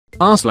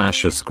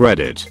r/ask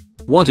Reddit.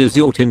 What is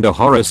your Tinder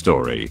horror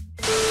story?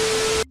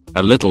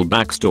 A little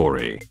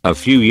backstory. A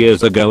few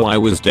years ago I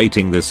was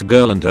dating this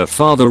girl and her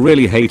father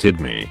really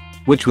hated me.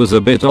 Which was a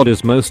bit odd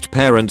as most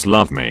parents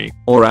love me,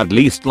 or at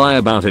least lie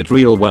about it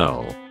real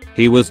well.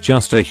 He was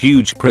just a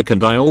huge prick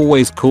and I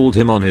always called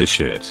him on his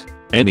shit.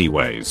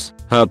 Anyways,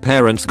 her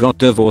parents got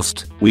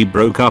divorced, we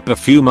broke up a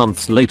few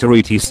months later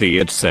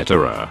etc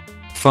etc.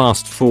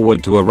 Fast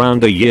forward to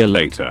around a year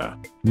later.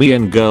 Me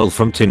and girl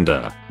from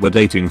Tinder were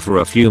dating for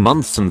a few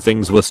months and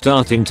things were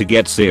starting to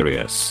get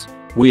serious.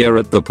 We are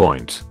at the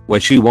point where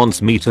she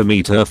wants me to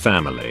meet her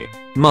family.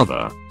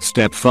 Mother,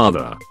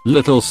 stepfather,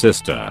 little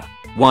sister.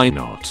 Why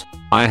not?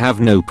 I have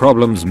no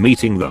problems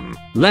meeting them.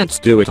 Let's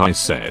do it, I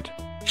said.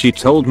 She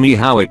told me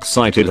how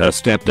excited her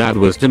stepdad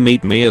was to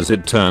meet me, as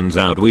it turns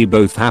out we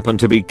both happen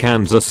to be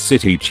Kansas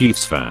City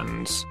Chiefs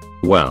fans.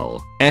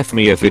 Well, F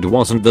me if it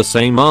wasn't the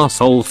same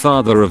asshole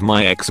father of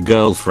my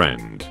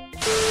ex-girlfriend.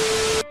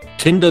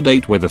 Tinder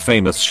date with a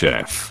famous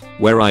chef,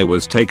 where I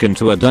was taken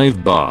to a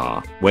dive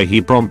bar, where he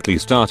promptly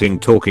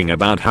started talking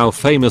about how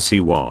famous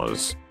he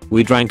was.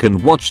 We drank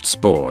and watched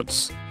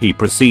sports. He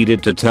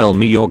proceeded to tell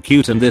me you're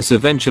cute and this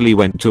eventually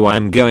went to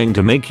I'm going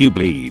to make you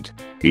bleed.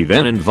 He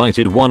then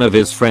invited one of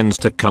his friends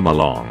to come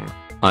along.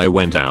 I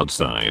went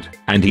outside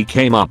and he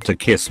came up to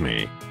kiss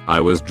me. I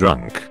was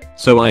drunk,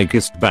 so I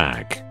kissed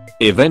back.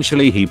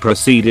 Eventually he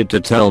proceeded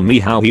to tell me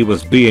how he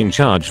was being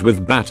charged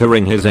with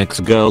battering his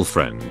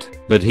ex-girlfriend,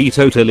 but he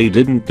totally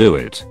didn't do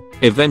it.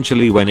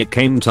 Eventually when it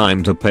came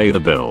time to pay the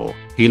bill,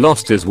 he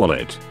lost his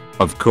wallet.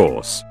 Of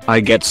course, I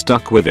get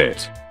stuck with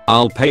it.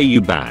 I'll pay you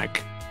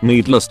back.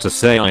 Needless to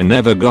say I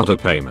never got a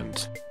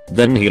payment.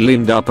 Then he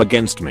leaned up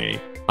against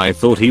me. I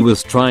thought he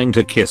was trying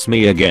to kiss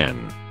me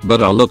again,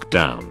 but I looked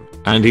down,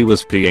 and he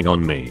was peeing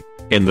on me.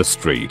 In the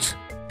street.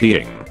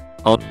 Peeing.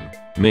 On.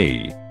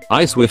 Me.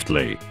 I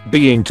swiftly,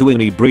 being too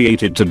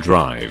inebriated to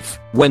drive,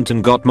 went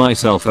and got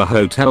myself a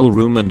hotel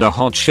room and a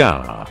hot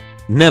shower.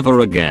 Never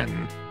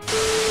again.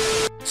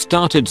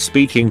 Started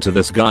speaking to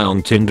this guy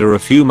on Tinder a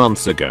few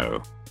months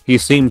ago. He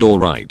seemed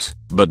alright,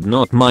 but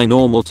not my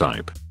normal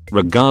type.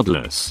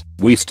 Regardless,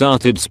 we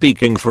started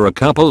speaking for a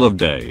couple of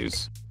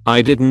days.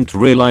 I didn't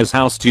realize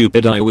how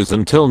stupid I was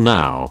until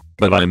now,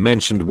 but I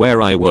mentioned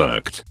where I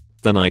worked.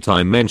 The night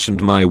I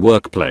mentioned my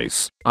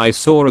workplace, I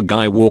saw a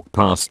guy walk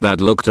past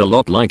that looked a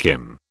lot like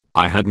him.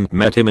 I hadn't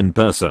met him in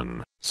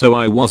person, so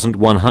I wasn't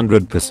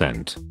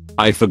 100%.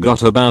 I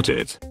forgot about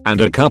it, and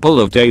a couple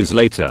of days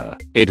later,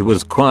 it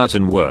was quiet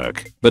in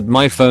work, but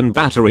my phone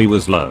battery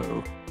was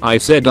low. I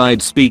said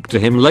I'd speak to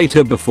him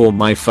later before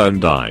my phone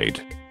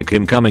died.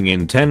 Him coming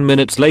in 10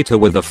 minutes later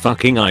with a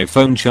fucking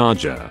iPhone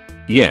charger.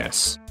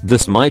 Yes,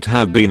 this might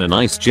have been a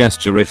nice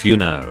gesture if you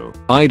know,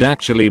 I'd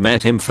actually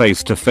met him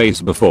face to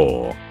face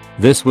before.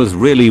 This was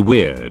really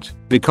weird,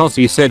 because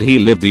he said he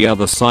lived the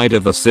other side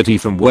of the city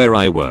from where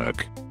I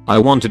work. I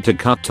wanted to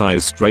cut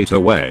ties straight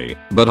away,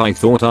 but I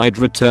thought I'd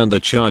return the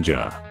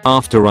charger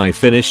after I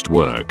finished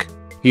work.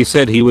 He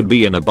said he would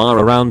be in a bar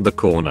around the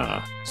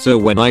corner, so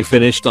when I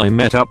finished I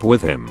met up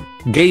with him,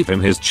 gave him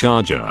his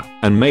charger,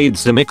 and made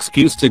some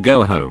excuse to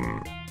go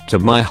home. To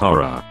my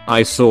horror,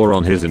 I saw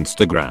on his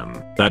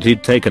Instagram that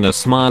he'd taken a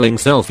smiling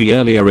selfie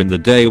earlier in the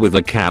day with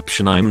the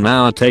caption "I'm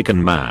now a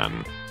taken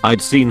man."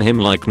 I'd seen him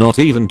like not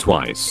even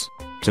twice.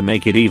 To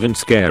make it even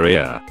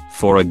scarier,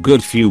 for a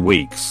good few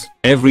weeks,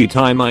 every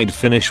time I'd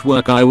finish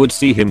work I would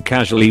see him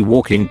casually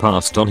walking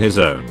past on his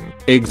own,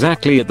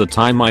 exactly at the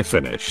time I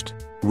finished.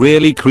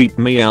 Really creeped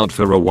me out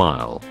for a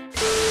while.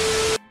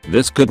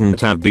 This couldn't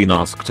have been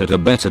asked at a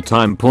better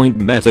time.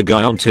 Met a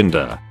guy on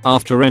Tinder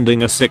after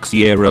ending a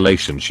 6-year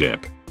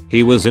relationship.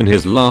 He was in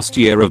his last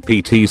year of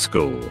PT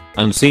school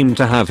and seemed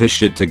to have his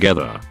shit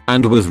together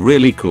and was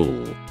really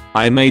cool.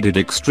 I made it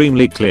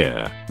extremely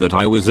clear that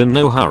I was in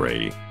no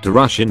hurry to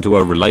rush into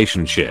a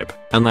relationship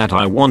and that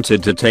I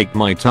wanted to take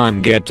my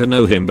time get to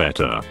know him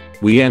better.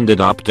 We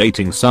ended up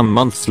dating some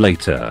months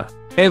later.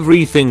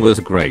 Everything was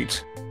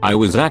great. I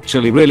was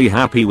actually really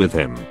happy with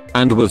him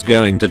and was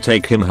going to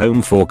take him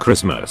home for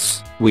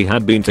Christmas. We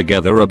had been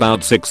together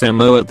about 6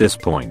 months at this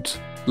point.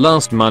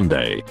 Last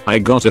Monday, I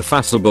got a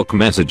Facebook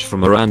message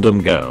from a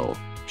random girl.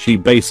 She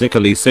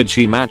basically said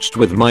she matched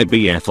with my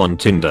BF on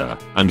Tinder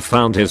and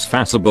found his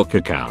Facebook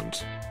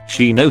account.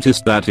 She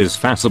noticed that his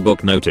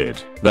Facebook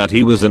noted that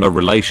he was in a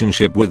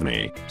relationship with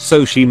me,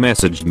 so she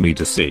messaged me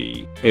to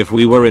see if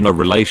we were in a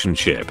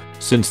relationship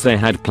since they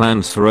had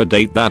plans for a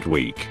date that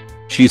week.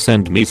 She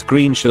sent me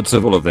screenshots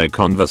of all of their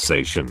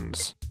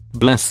conversations.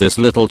 Bless this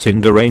little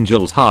Tinder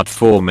angel's heart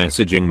for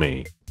messaging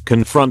me.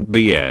 Confront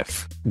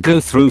BF.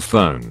 Go through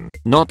phone.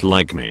 Not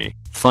like me.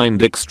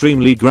 Find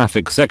extremely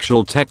graphic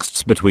sexual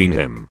texts between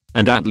him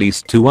and at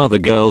least 2 other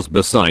girls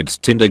besides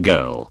Tinder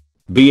girl.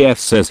 BF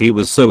says he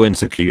was so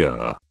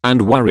insecure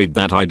and worried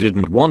that I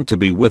didn't want to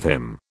be with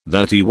him,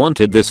 that he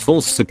wanted this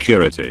false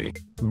security.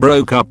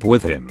 Broke up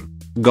with him.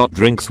 Got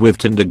drinks with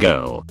Tinder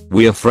girl.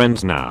 We're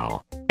friends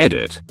now.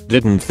 Edit.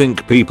 Didn't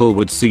think people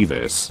would see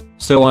this,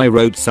 so I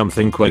wrote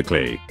something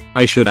quickly.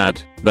 I should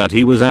add that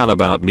he was all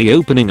about me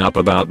opening up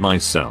about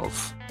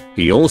myself.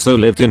 He also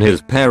lived in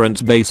his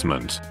parents'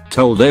 basement,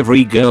 told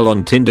every girl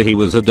on Tinder he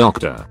was a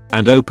doctor,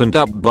 and opened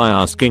up by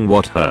asking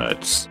what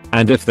hurts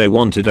and if they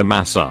wanted a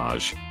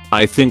massage.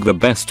 I think the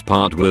best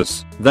part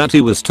was that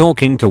he was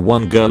talking to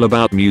one girl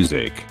about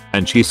music,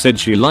 and she said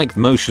she liked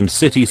Motion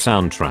City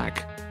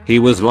soundtrack. He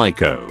was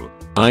like, oh,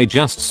 I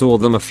just saw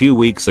them a few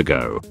weeks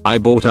ago. I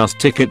bought us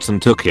tickets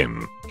and took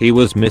him. He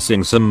was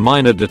missing some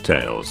minor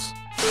details.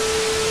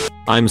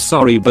 I'm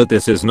sorry, but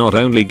this is not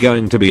only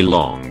going to be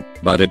long,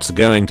 but it's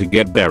going to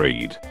get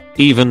buried.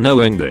 Even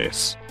knowing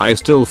this, I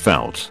still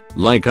felt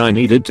like I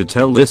needed to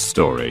tell this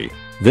story.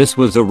 This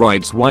was a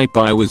right swipe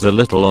I was a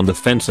little on the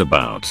fence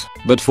about,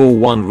 but for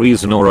one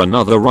reason or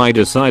another I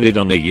decided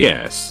on a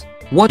yes.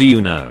 What do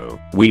you know,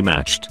 we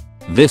matched.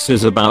 This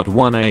is about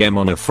 1 AM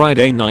on a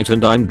Friday night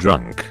and I'm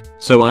drunk,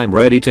 so I'm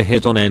ready to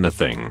hit on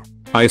anything.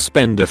 I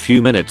spend a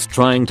few minutes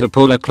trying to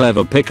pull a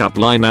clever pickup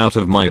line out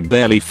of my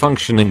barely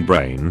functioning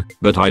brain,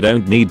 but I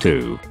don't need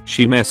to.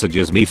 She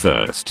messages me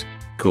first.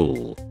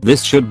 Cool.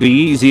 This should be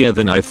easier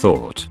than I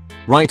thought.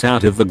 Right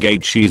out of the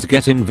gate she's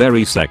getting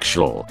very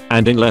sexual,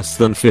 and in less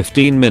than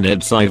 15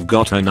 minutes I've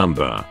got her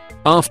number.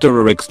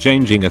 After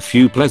exchanging a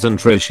few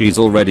pleasantries she's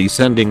already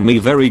sending me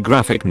very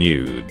graphic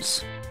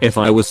nudes. If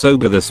I was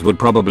sober this would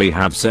probably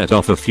have set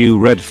off a few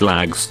red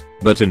flags,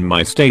 but in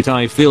my state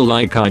I feel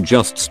like I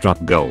just struck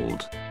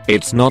gold.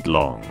 It's not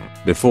long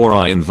before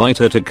I invite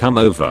her to come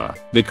over,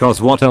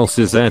 because what else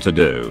is there to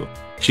do?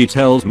 She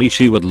tells me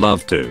she would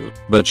love to,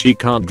 but she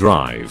can't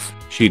drive.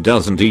 She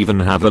doesn't even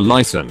have a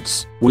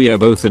license. We are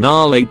both in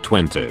our late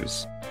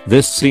 20s.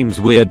 This seems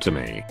weird to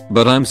me,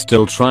 but I'm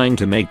still trying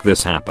to make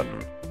this happen.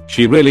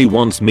 She really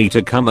wants me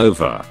to come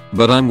over,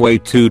 but I'm way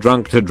too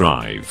drunk to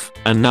drive,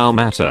 and no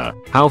matter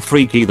how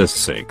freaky the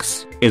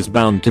sex is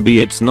bound to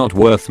be, it's not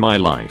worth my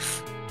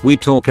life. We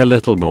talk a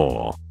little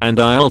more, and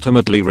I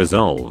ultimately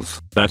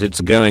resolve that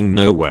it's going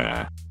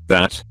nowhere.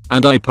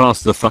 And I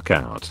pass the fuck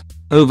out.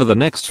 Over the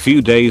next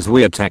few days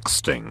we're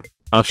texting.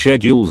 Our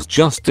schedules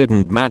just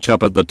didn't match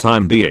up at the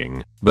time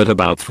being, but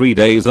about 3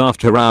 days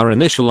after our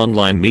initial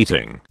online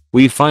meeting,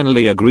 we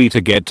finally agree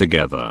to get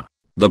together.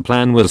 The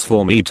plan was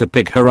for me to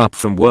pick her up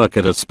from work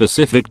at a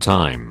specific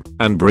time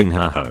and bring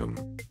her home.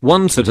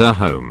 Once at her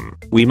home,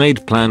 we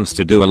made plans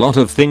to do a lot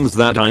of things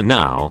that I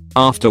now,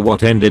 after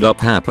what ended up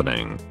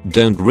happening,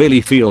 don't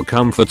really feel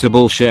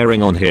comfortable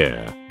sharing on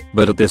here.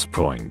 But at this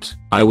point,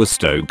 I was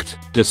stoked,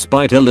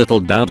 despite a little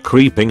doubt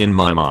creeping in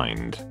my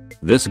mind.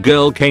 This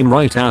girl came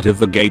right out of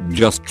the gate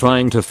just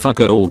trying to fuck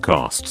at all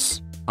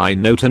costs. I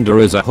know Tinder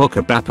is a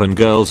hookup app and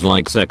girls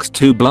like sex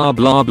too blah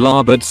blah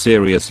blah, but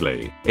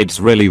seriously, it's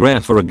really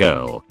rare for a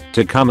girl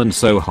to come in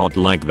so hot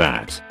like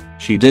that.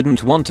 She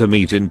didn't want to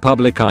meet in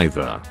public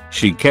either.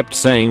 She kept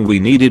saying we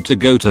needed to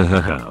go to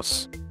her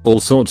house. All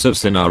sorts of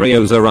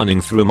scenarios are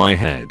running through my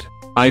head.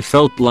 I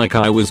felt like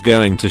I was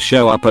going to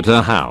show up at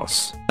her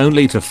house,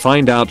 only to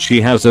find out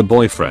she has a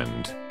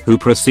boyfriend, who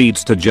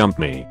proceeds to jump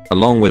me,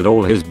 along with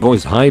all his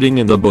boys hiding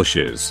in the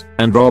bushes,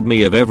 and rob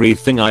me of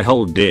everything I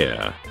hold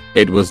dear.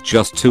 It was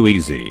just too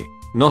easy.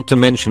 Not to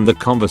mention the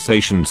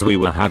conversations we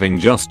were having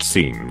just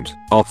seemed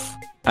off.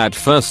 At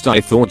first I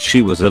thought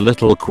she was a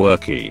little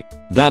quirky.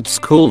 That's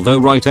cool though,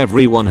 right?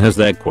 Everyone has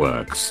their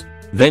quirks.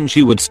 Then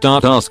she would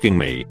start asking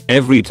me,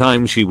 every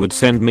time she would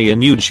send me a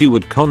nude she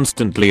would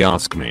constantly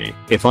ask me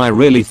if I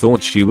really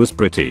thought she was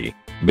pretty.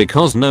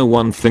 Because no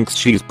one thinks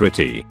she's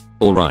pretty.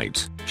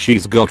 Alright,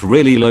 she's got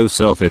really low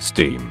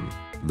self-esteem.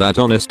 That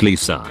honestly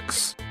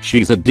sucks.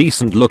 She's a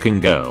decent looking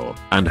girl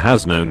and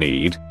has no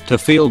need to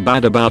feel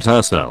bad about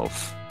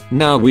herself.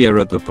 Now we're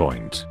at the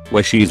point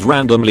where she's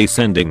randomly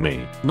sending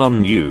me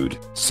non-nude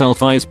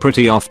selfies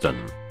pretty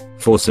often.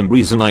 For some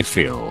reason I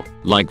feel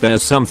like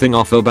there's something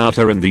off about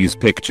her in these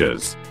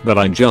pictures, but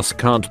I just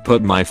can't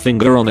put my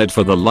finger on it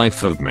for the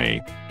life of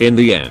me. In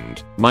the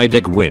end, my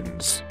dick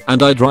wins,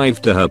 and I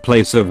drive to her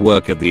place of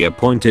work at the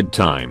appointed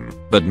time,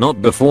 but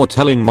not before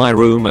telling my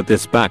roommate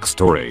this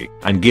backstory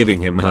and giving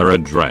him her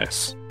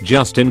address,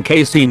 just in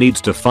case he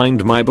needs to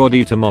find my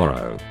body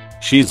tomorrow.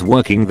 She's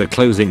working the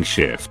closing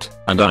shift,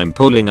 and I'm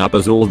pulling up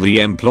as all the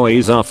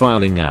employees are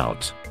filing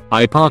out.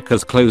 I park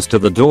as close to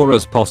the door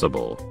as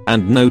possible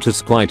and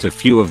notice quite a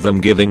few of them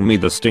giving me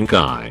the stink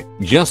eye.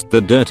 Just the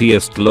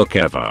dirtiest look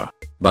ever.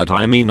 But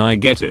I mean, I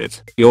get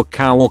it. Your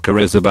coworker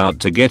is about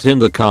to get in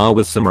the car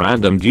with some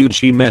random dude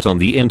she met on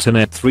the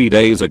internet 3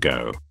 days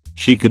ago.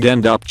 She could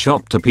end up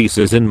chopped to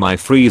pieces in my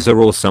freezer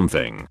or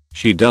something.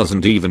 She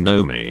doesn't even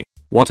know me.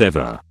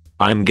 Whatever.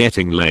 I'm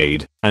getting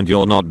laid, and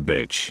you're not,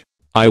 bitch.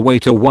 I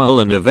wait a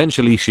while and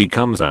eventually she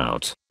comes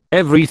out.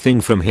 Everything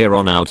from here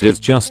on out is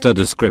just a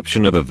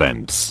description of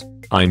events.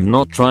 I'm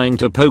not trying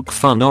to poke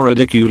fun or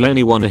ridicule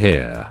anyone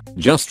here,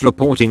 just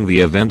reporting the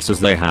events as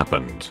they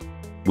happened.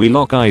 We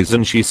lock eyes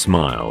and she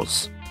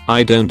smiles.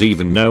 I don't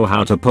even know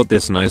how to put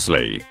this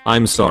nicely.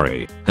 I'm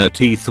sorry, her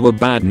teeth were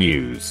bad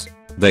news.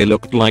 They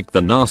looked like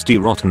the nasty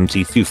rotten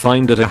teeth you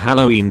find at a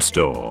Halloween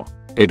store.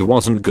 It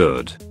wasn't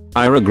good.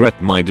 I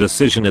regret my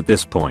decision at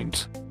this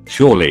point.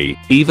 Surely,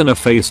 even a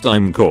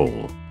FaceTime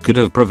call could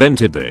have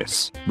prevented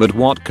this, but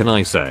what can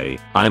I say?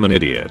 I'm an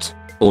idiot.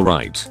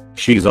 Alright,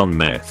 she's on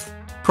meth.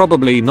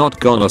 Probably not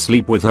gonna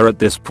sleep with her at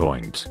this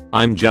point.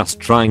 I'm just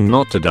trying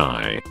not to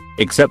die.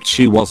 Except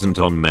she wasn't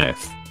on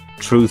meth.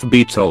 Truth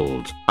be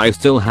told, I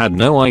still had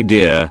no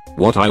idea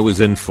what I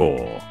was in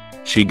for.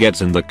 She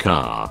gets in the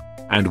car.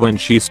 And when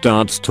she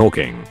starts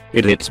talking,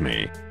 it hits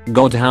me.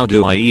 God, how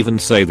do I even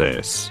say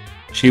this?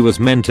 She was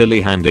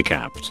mentally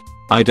handicapped.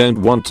 I don't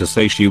want to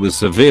say she was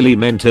severely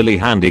mentally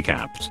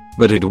handicapped,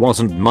 but it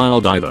wasn't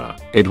mild either.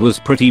 It was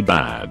pretty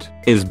bad.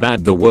 Is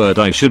bad the word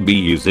I should be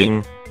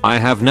using? I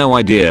have no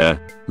idea.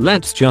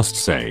 Let's just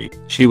say,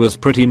 she was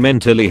pretty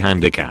mentally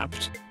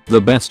handicapped.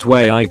 The best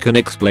way I can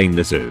explain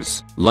this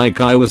is, like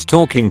I was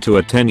talking to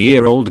a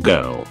 10-year-old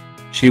girl.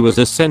 She was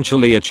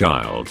essentially a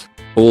child.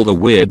 All the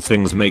weird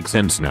things make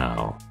sense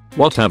now.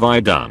 What have I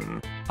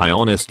done? I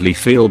honestly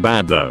feel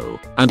bad though,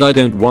 and I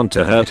don't want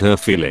to hurt her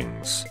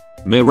feelings.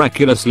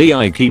 Miraculously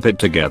I keep it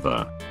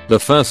together. The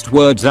first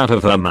words out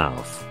of her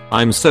mouth,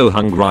 "I'm so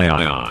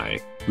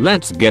hungry,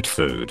 let's get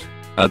food."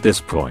 At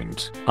this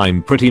point,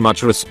 I'm pretty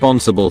much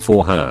responsible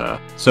for her,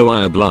 so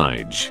I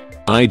oblige.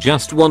 I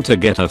just want to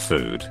get her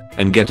food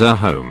and get her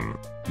home.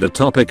 The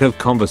topic of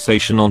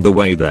conversation on the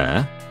way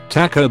there?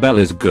 Taco Bell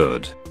is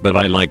good, but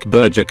I like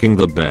Burger King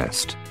the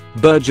best.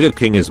 Burger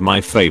King is my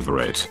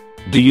favorite.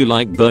 Do you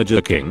like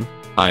Burger King?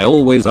 I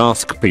always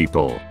ask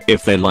people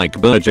if they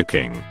like Burger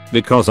King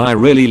because I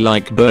really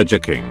like Burger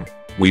King.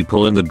 We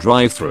pull in the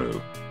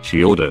drive-thru.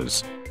 She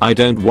orders, "I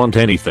don't want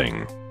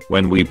anything."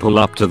 When we pull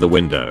up to the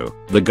window,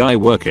 the guy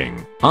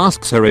working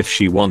asks her if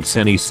she wants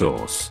any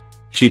sauce.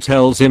 She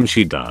tells him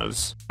she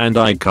does, and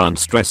I can't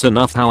stress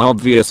enough how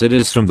obvious it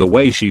is from the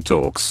way she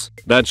talks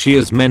that she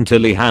is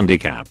mentally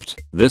handicapped.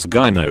 This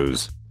guy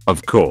knows.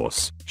 Of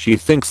course, she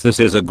thinks this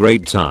is a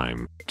great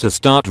time to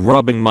start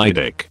rubbing my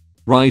dick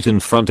right in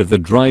front of the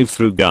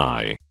drive-thru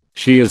guy.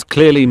 She is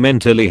clearly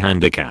mentally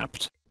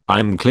handicapped.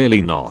 I'm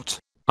clearly not.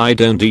 I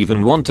don't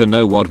even want to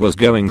know what was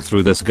going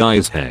through this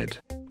guy's head.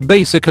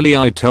 Basically,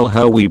 I tell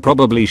her we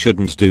probably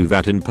shouldn't do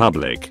that in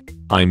public.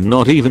 I'm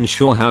not even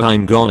sure how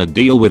I'm gonna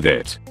deal with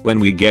it when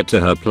we get to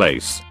her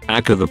place,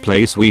 aka the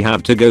place we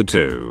have to go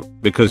to,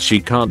 because she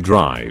can't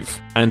drive,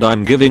 and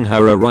I'm giving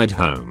her a ride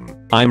home.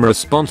 I'm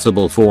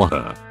responsible for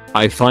her.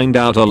 I find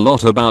out a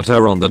lot about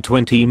her on the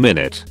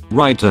 20-minute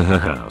ride to her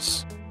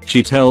house.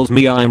 She tells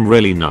me I'm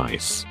really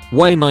nice,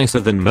 way nicer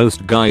than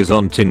most guys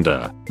on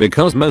Tinder,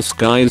 because most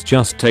guys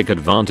just take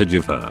advantage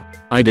of her.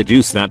 I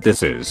deduce that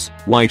this is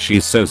why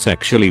she's so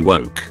sexually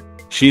woke.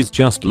 She's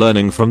just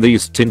learning from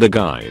these Tinder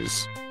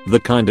guys. The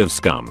kind of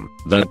scum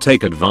that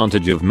take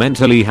advantage of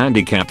mentally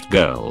handicapped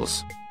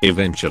girls.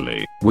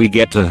 Eventually, we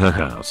get to her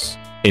house.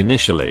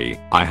 Initially,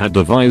 I had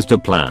devised a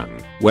plan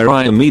where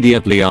I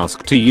immediately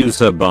asked to use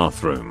her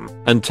bathroom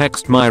and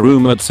text my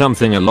roommate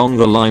something along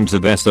the lines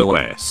of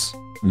SOS.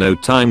 No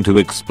time to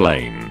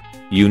explain.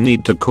 You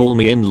need to call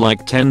me in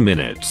like 10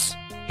 minutes.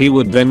 He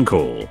would then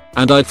call,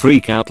 and I'd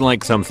freak out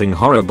like something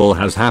horrible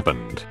has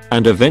happened,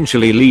 and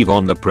eventually leave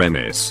on the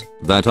premise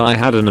that I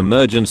had an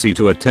emergency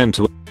to attend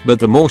to. But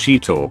the more she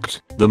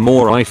talked, the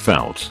more I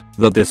felt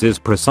that this is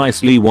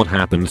precisely what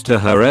happens to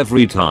her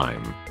every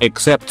time,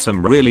 except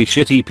some really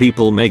shitty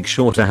people make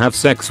sure to have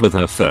sex with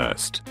her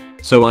first.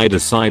 So I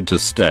decide to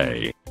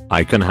stay.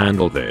 I can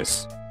handle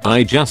this.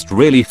 I just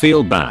really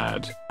feel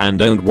bad and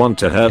don't want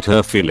to hurt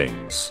her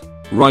feelings.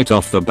 Right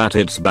off the bat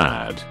it's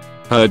bad.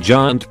 Her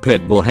giant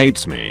pit bull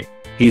hates me.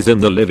 He's in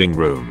the living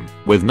room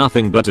with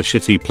nothing but a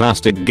shitty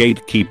plastic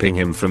gate keeping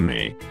him from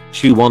me.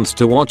 She wants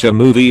to watch a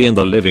movie in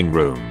the living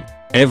room.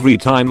 Every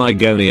time I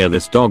go near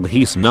this dog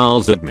he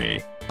snarls at me.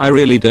 I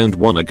really don't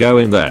want to go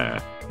in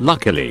there.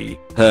 Luckily,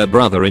 her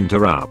brother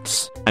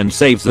interrupts and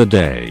saves the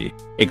day.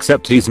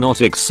 Except he's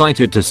not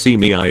excited to see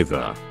me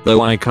either,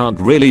 though I can't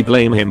really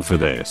blame him for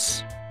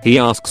this. He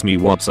asks me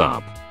what's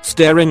up,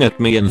 staring at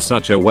me in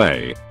such a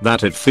way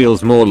that it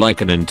feels more like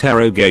an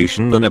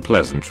interrogation than a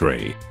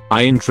pleasantry.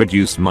 I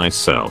introduce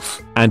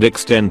myself and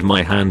extend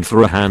my hand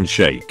for a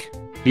handshake.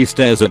 He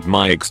stares at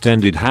my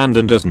extended hand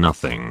and does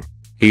nothing.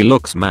 He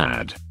looks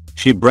mad.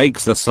 She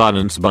breaks the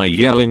silence by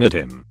yelling at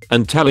him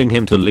and telling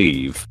him to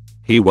leave.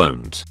 He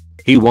won't.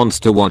 He wants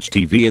to watch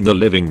TV in the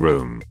living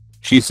room.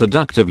 She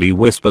seductively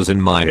whispers in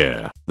my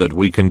ear that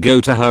we can go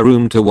to her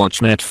room to watch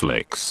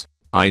Netflix.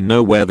 I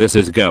know where this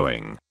is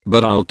going,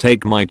 but I'll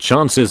take my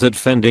chances at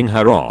fending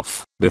her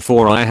off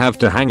before I have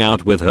to hang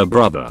out with her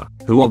brother,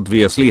 who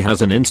obviously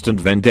has an instant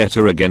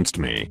vendetta against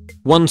me.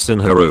 Once in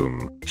her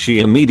room, she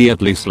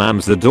immediately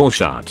slams the door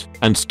shut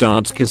and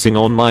starts kissing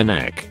on my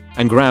neck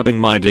and grabbing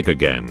my dick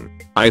again.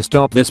 I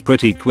stop this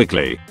pretty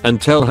quickly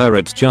and tell her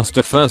it's just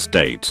a first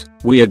date.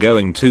 We are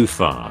going too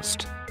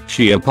fast.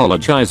 She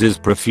apologizes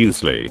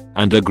profusely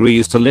and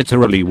agrees to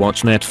literally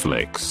watch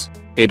Netflix.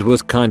 It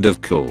was kind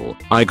of cool.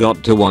 I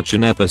got to watch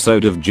an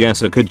episode of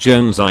Jessica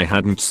Jones I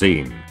hadn't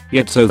seen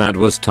yet, so that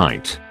was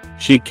tight.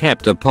 She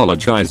kept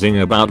apologizing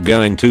about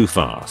going too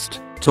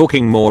fast,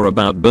 talking more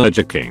about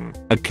Burger King,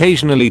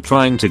 occasionally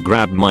trying to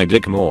grab my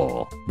dick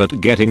more,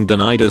 but getting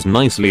denied as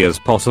nicely as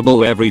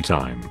possible every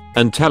time,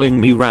 and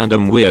telling me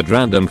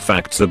random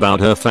facts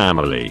about her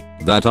family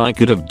that I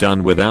could have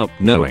done without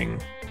knowing.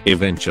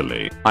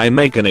 Eventually, I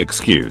make an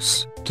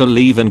excuse to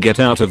leave and get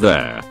out of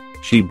there.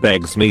 She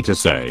begs me to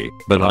stay,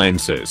 but I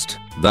insist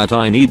that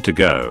I need to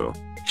go.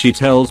 She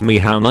tells me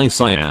how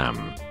nice I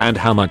am and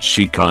how much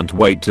she can't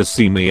wait to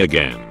see me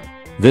again.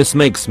 This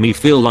makes me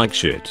feel like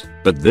shit,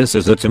 but this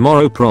is a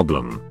tomorrow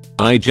problem.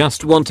 I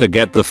just want to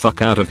get the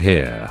fuck out of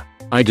here.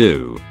 I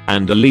do,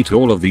 and delete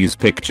all of these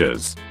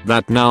pictures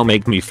that now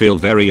make me feel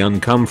very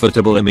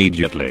uncomfortable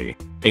immediately.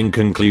 In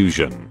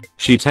conclusion,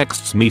 she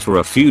texts me for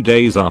a few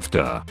days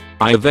after.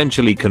 I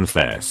eventually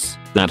confess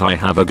that I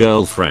have a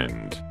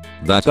girlfriend,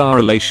 that our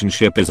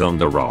relationship is on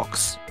the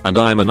rocks, and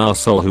I'm an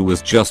asshole who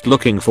was just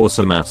looking for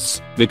some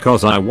ass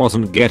because I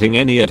wasn't getting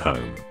any at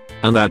home.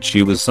 And that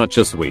she was such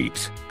a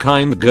sweet,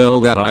 kind girl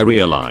that I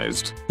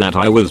realized that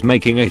I was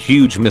making a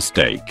huge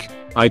mistake.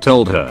 I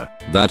told her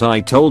that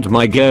I told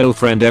my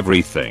girlfriend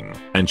everything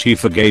and she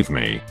forgave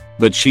me,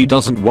 but she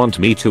doesn't want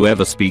me to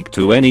ever speak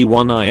to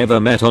anyone I ever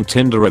met on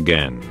Tinder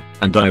again,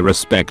 and I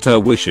respect her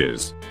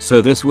wishes,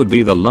 so this would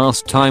be the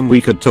last time we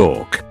could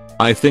talk.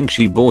 I think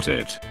she bought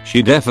it.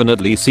 She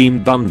definitely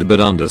seemed bummed but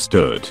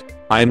understood.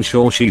 I'm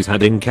sure she's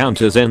had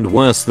encounters end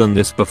worse than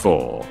this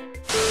before.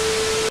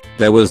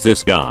 There was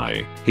this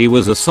guy. He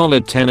was a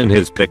solid 10 in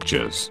his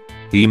pictures.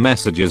 He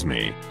messages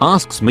me,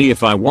 asks me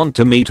if I want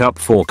to meet up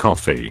for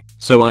coffee,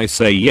 so I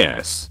say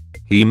yes.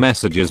 He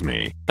messages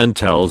me and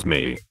tells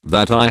me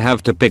that I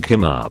have to pick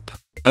him up.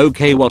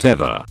 Okay,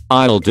 whatever,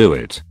 I'll do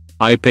it.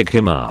 I pick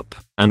him up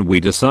and we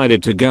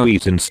decided to go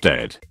eat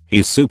instead.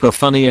 He's super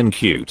funny and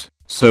cute,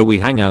 so we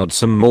hang out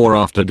some more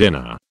after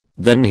dinner.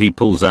 Then he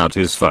pulls out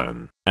his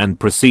phone and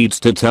proceeds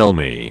to tell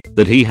me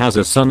that he has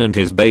a son and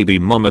his baby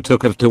mama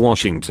took her to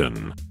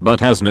Washington, but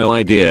has no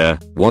idea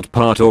what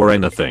part or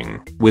anything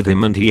with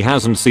him and he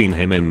hasn't seen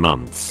him in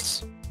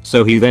months.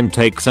 So he then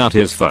takes out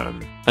his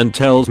phone and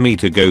tells me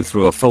to go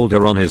through a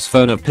folder on his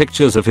phone of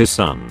pictures of his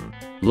son.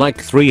 Like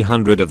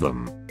 300 of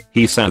them.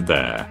 He sat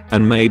there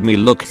and made me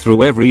look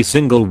through every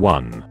single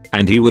one,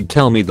 and he would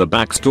tell me the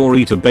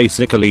backstory to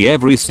basically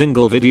every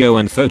single video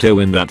and photo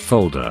in that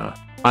folder.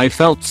 I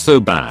felt so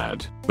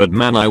bad, but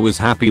man, I was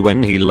happy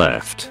when he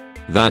left.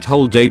 That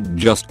whole date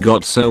just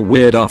got so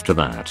weird after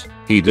that.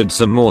 He did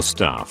some more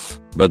stuff,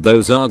 but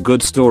those are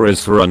good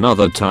stories for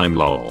another time,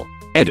 lol.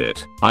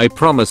 Edit. I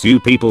promise you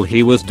people,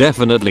 he was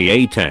definitely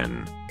a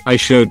 10. I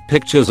showed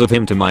pictures of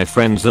him to my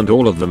friends and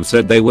all of them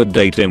said they would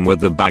date him with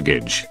the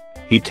baggage.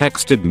 He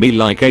texted me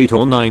like 8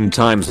 or 9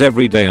 times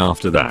every day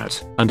after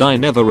that, and I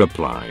never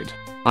replied.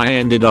 I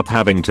ended up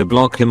having to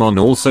block him on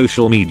all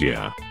social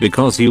media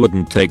because he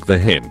wouldn't take the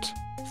hint.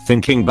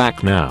 Thinking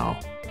back now,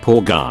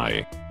 poor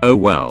guy. Oh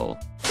well.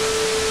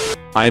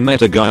 I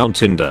met a guy on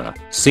Tinder,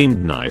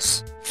 seemed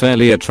nice,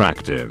 fairly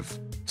attractive.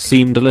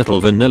 Seemed a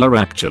little vanilla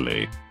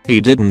actually. He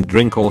didn't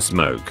drink or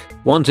smoke,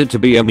 wanted to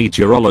be a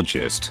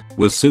meteorologist,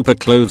 was super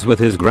close with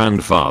his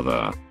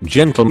grandfather,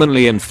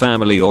 gentlemanly and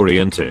family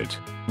oriented.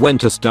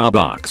 Went to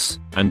Starbucks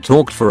and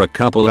talked for a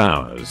couple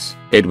hours.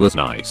 It was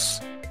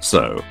nice.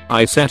 So,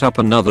 I set up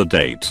another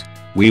date.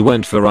 We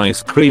went for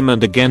ice cream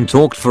and again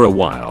talked for a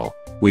while.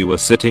 We were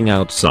sitting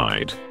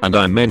outside and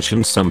I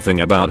mentioned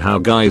something about how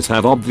guys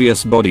have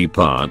obvious body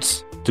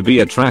parts to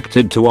be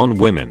attracted to on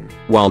women,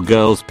 while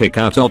girls pick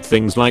out odd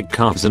things like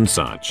calves and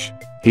such.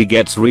 He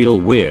gets real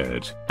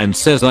weird and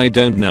says I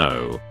don't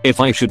know if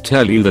I should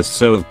tell you this,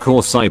 so of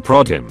course I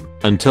prod him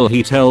until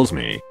he tells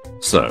me.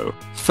 So,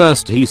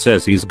 first he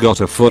says he's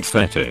got a foot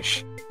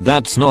fetish.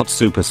 That's not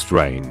super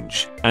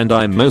strange, and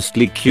I'm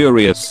mostly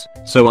curious,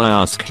 so I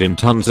asked him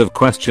tons of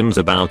questions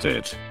about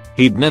it.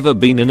 He'd never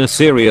been in a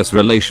serious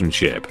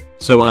relationship,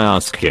 so I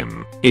asked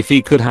him if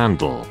he could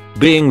handle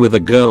being with a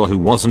girl who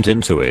wasn't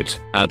into it,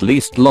 at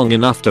least long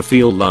enough to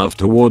feel love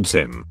towards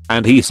him,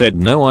 and he said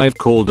no. I've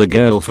called a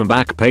girl from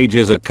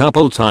Backpages a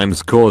couple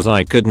times cause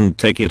I couldn't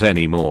take it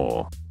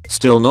anymore.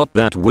 Still not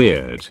that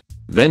weird.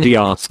 Then he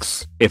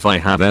asks if I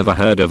have ever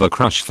heard of a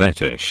crush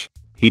fetish.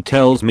 He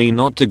tells me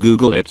not to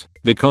Google it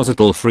because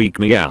it'll freak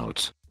me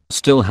out.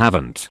 Still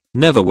haven't,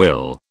 never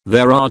will.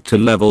 There are 2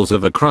 levels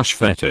of a crush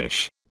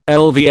fetish.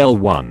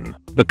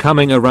 LVL1,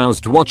 becoming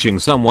aroused watching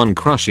someone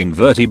crushing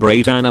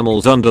vertebrate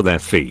animals under their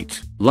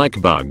feet,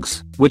 like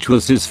bugs, which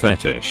was his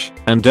fetish,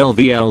 and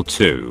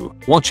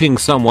LVL2, watching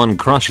someone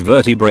crush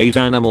vertebrate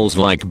animals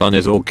like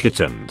bunnies or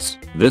kittens.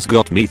 This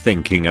got me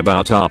thinking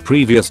about our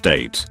previous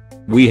date.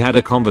 We had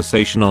a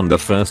conversation on the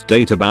first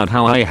date about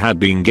how I had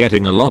been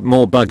getting a lot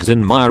more bugs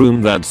in my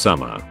room that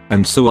summer,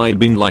 and so I'd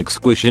been like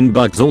squishing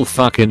bugs all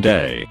fucking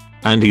day.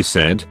 And he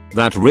said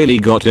that really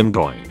got him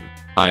going.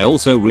 I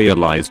also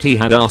realized he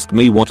had asked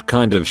me what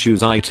kind of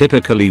shoes I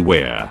typically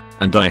wear,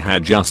 and I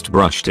had just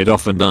brushed it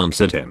off and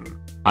answered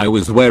him. I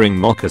was wearing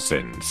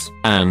moccasins,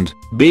 and,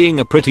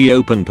 being a pretty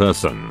open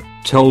person,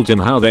 told him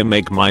how they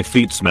make my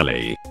feet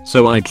smelly,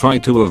 so I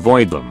tried to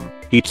avoid them.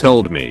 He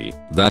told me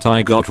that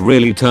I got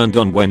really turned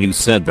on when you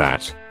said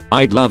that.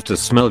 I'd love to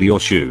smell your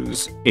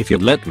shoes, if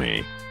you'd let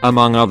me.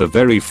 among other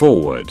very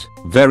forward,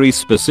 very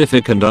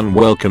specific and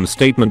unwelcome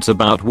statements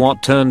about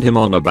what turned him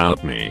on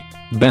about me.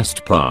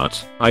 Best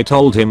part, I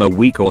told him a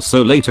week or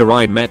so later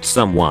I'd met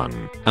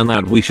someone and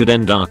that we should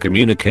end our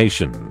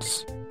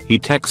communications. He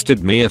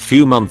texted me a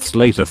few months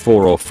later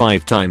 4 or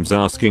 5 times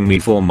asking me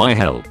for my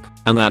help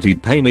and that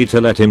he'd pay me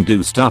to let him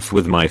do stuff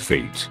with my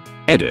feet.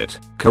 Edit.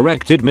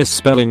 Corrected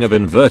misspelling of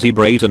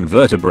invertebrate and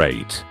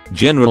vertebrate.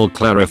 General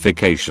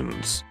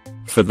clarifications.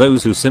 For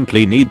those who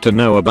simply need to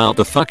know about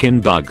the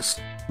fucking bugs.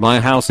 My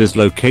house is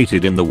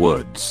located in the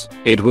woods.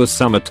 It was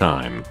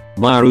summertime.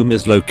 My room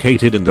is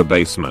located in the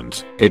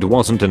basement. It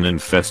wasn't an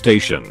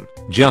infestation.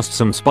 Just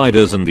some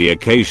spiders and the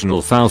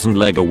occasional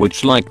thousand-legger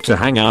which liked to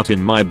hang out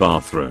in my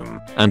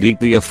bathroom and eat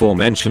the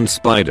aforementioned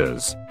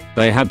spiders.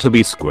 They had to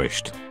be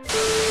squished.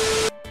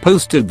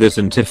 Posted this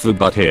in Tifu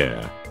but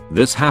here.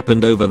 This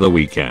happened over the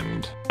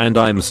weekend and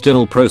I'm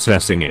still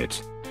processing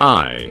it.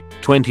 I,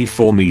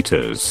 24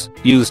 meters,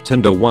 used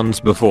Tinder once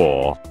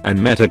before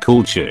and met a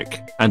cool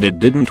chick and it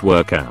didn't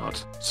work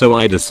out. So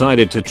I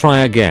decided to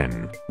try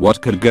again.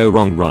 What could go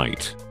wrong,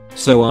 right?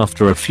 So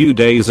after a few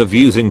days of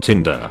using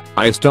Tinder,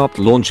 I stopped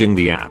launching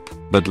the app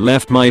but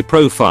left my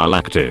profile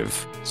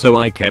active. So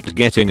I kept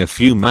getting a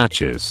few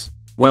matches.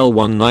 Well,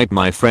 one night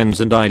my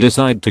friends and I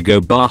decided to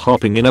go bar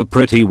hopping in a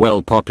pretty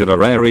well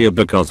popular area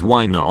because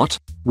why not?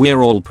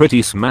 We're all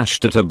pretty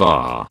smashed at a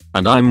bar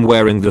and I'm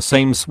wearing the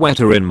same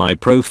sweater in my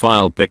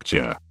profile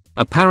picture.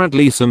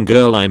 Apparently some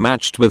girl I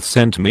matched with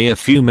sent me a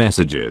few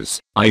messages.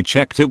 I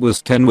checked, it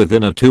was 10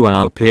 within a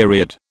 2-hour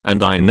period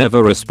and I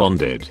never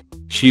responded.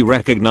 She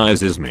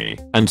recognizes me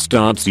and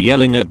starts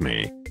yelling at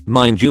me.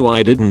 Mind you,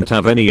 I didn't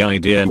have any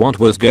idea what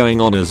was going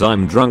on as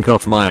I'm drunk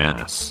off my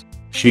ass.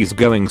 She's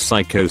going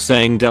psycho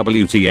saying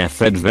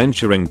WTF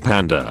adventuring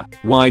panda,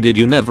 why did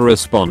you never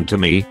respond to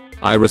me?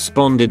 I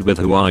responded with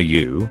who are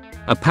you?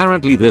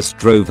 Apparently this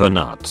drove her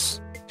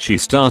nuts. She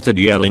started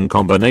yelling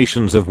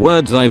combinations of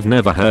words I've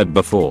never heard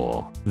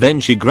before. Then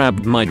she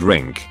grabbed my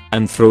drink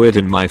and threw it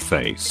in my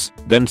face.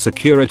 Then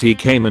security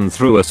came and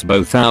threw us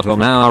both out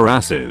on our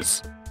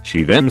asses.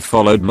 She then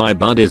followed my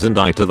buddies and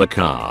I to the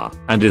car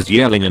and is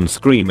yelling and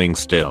screaming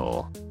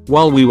still.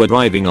 While we were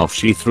driving off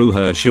she threw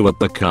her shoe at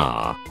the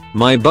car.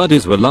 My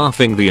buddies were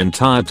laughing the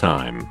entire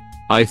time.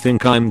 I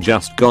think I'm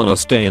just gonna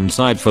stay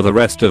inside for the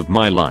rest of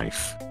my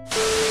life.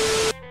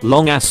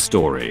 Long ass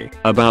story.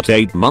 About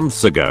 8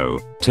 months ago,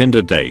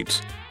 Tinder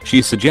date.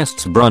 She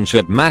suggests brunch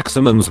at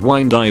Maximum's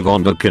Wine Dive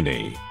on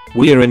Bikini.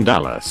 We're in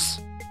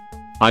Dallas.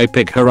 I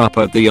pick her up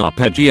at the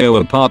Arpeggio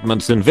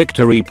Apartments in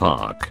Victory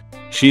Park.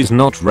 She's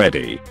not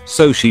ready,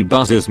 so she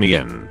buzzes me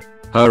in.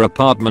 Her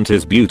apartment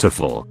is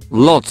beautiful,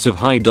 lots of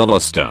high dollar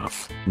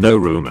stuff, no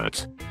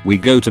roommate. We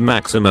go to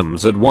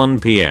Maximum's at 1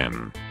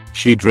 PM.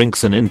 She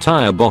drinks an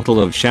entire bottle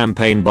of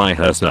champagne by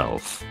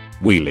herself.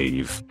 We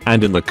leave,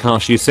 and in the car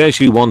she says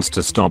she wants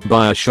to stop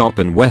by a shop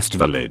in West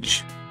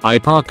Village. I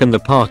park in the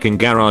parking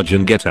garage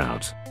and get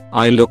out.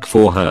 I look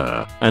for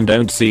her and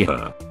don't see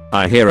her.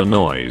 I hear a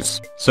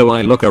noise, so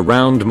I look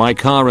around my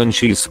car and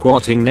she's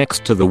squatting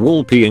next to the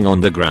wall peeing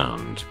on the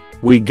ground.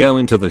 We go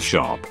into the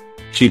shop.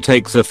 She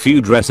takes a few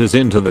dresses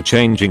into the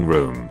changing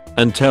room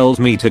and tells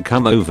me to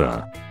come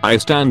over. I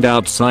stand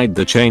outside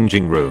the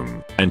changing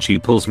room and she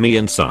pulls me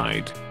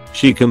inside.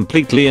 She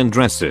completely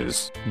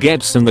undresses,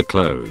 gets in the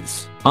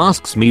clothes,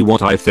 asks me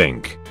what I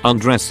think,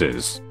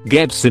 undresses,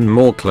 gets in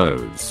more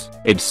clothes,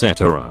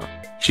 etc.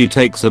 She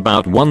takes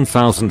about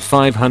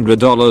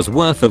 $1,500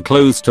 worth of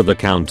clothes to the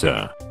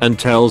counter and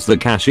tells the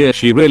cashier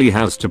she really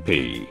has to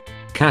pee.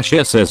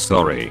 Cashier says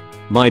sorry.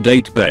 My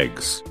date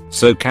begs,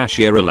 so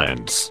cashier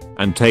relents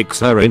and takes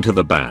her into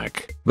the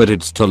back, but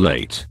it's too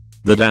late.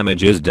 The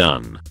damage is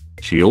done.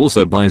 She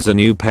also buys a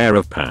new pair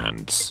of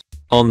pants.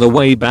 On the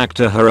way back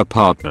to her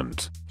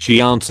apartment,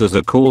 she answers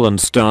a call and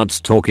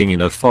starts talking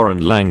in a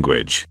foreign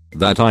language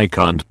that I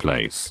can't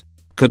place.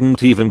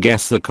 Couldn't even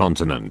guess the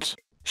continent.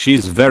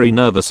 She's very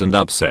nervous and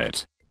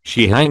upset.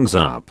 She hangs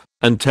up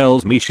and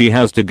tells me she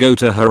has to go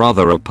to her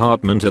other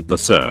apartment at the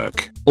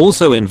Cirque,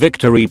 also in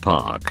Victory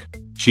Park.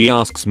 She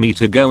asks me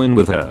to go in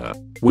with her.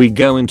 We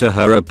go into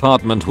her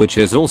apartment, which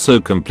is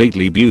also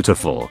completely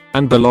beautiful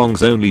and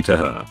belongs only to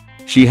her.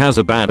 She has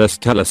a badass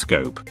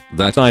telescope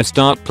that I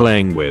start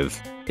playing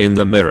with. In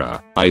the mirror,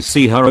 I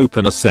see her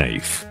open a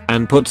safe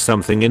and put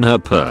something in her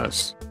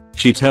purse.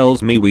 She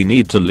tells me we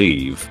need to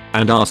leave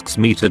and asks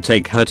me to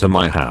take her to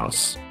my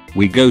house.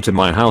 We go to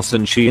my house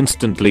and she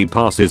instantly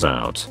passes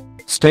out.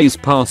 Stays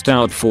passed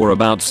out for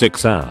about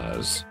 6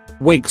 hours.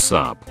 Wakes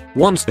up,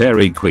 wants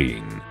Dairy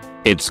Queen.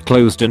 It's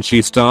closed and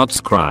she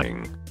starts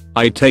crying.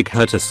 I take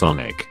her to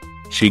Sonic.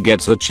 She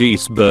gets a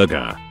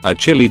cheeseburger, a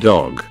chili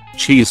dog,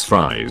 cheese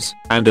fries,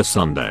 and a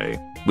sundae.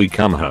 We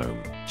come home.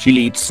 She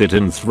eats it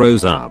and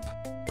throws up.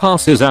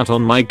 Passes out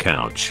on my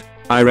couch.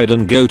 I read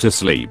and go to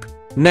sleep.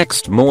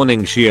 Next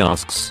morning she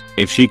asks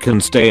if she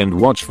can stay and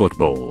watch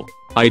football.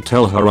 I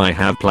tell her I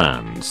have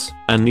plans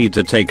and need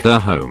to take her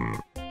home.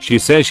 She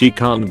says she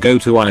can't go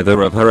to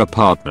either of her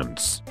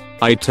apartments.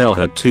 I tell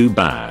her too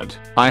bad,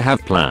 I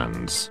have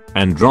plans,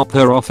 and drop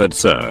her off at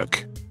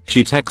Cirque.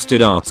 She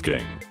texted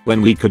asking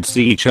when we could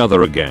see each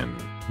other again,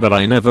 but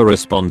I never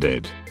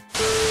responded.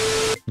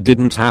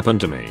 Didn't happen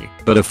to me,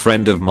 but a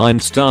friend of mine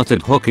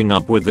started hooking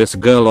up with this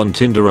girl on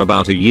Tinder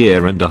about a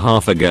year and a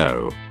half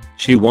ago.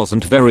 She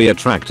wasn't very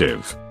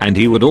attractive, and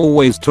he would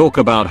always talk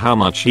about how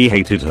much he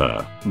hated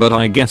her, but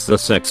I guess the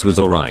sex was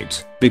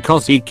alright,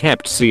 because he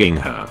kept seeing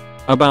her.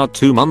 About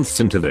 2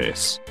 months into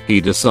this, he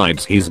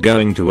decides he's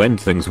going to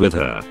end things with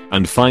her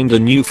and find a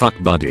new fuck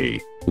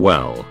buddy.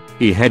 Well,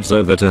 he heads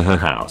over to her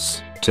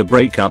house to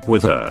break up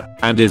with her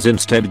and is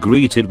instead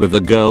greeted with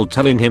the girl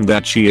telling him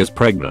that she is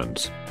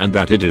pregnant and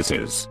that it is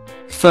his.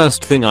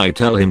 First thing I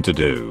tell him to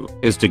do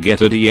is to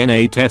get a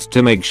DNA test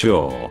to make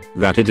sure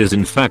that it is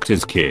in fact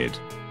his kid.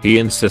 He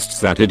insists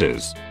that it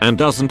is and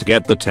doesn't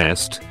get the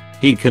test.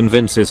 He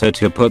convinces her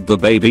to put the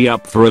baby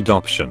up for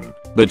adoption,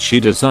 but she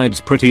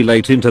decides pretty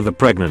late into the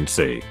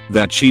pregnancy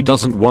that she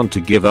doesn't want to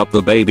give up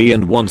the baby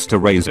and wants to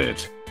raise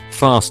it.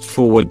 Fast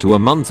forward to a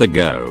month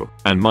ago,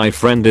 and my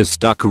friend is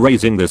stuck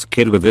raising this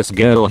kid with this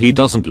girl he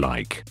doesn't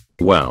like.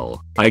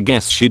 Well, I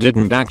guess she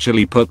didn't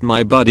actually put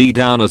my buddy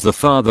down as the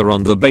father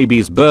on the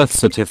baby's birth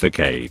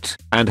certificate,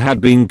 and had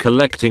been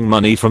collecting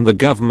money from the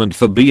government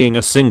for being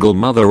a single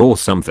mother or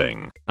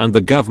something, and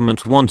the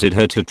government wanted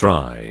her to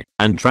try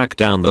and track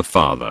down the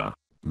father.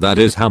 That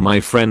is how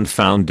my friend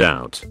found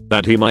out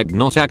that he might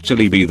not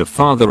actually be the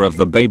father of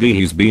the baby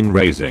he's been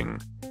raising.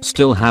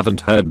 Still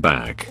haven't heard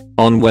back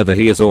on whether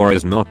he is or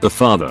is not the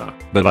father,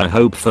 but I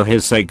hope for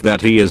his sake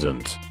that he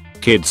isn't.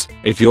 Kids,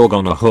 if you're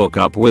gonna hook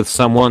up with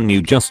someone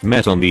you just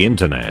met on the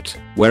internet,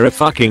 wear a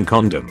fucking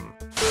condom.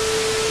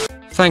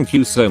 Thank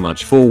you so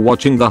much for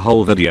watching the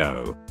whole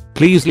video.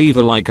 Please leave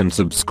a like and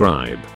subscribe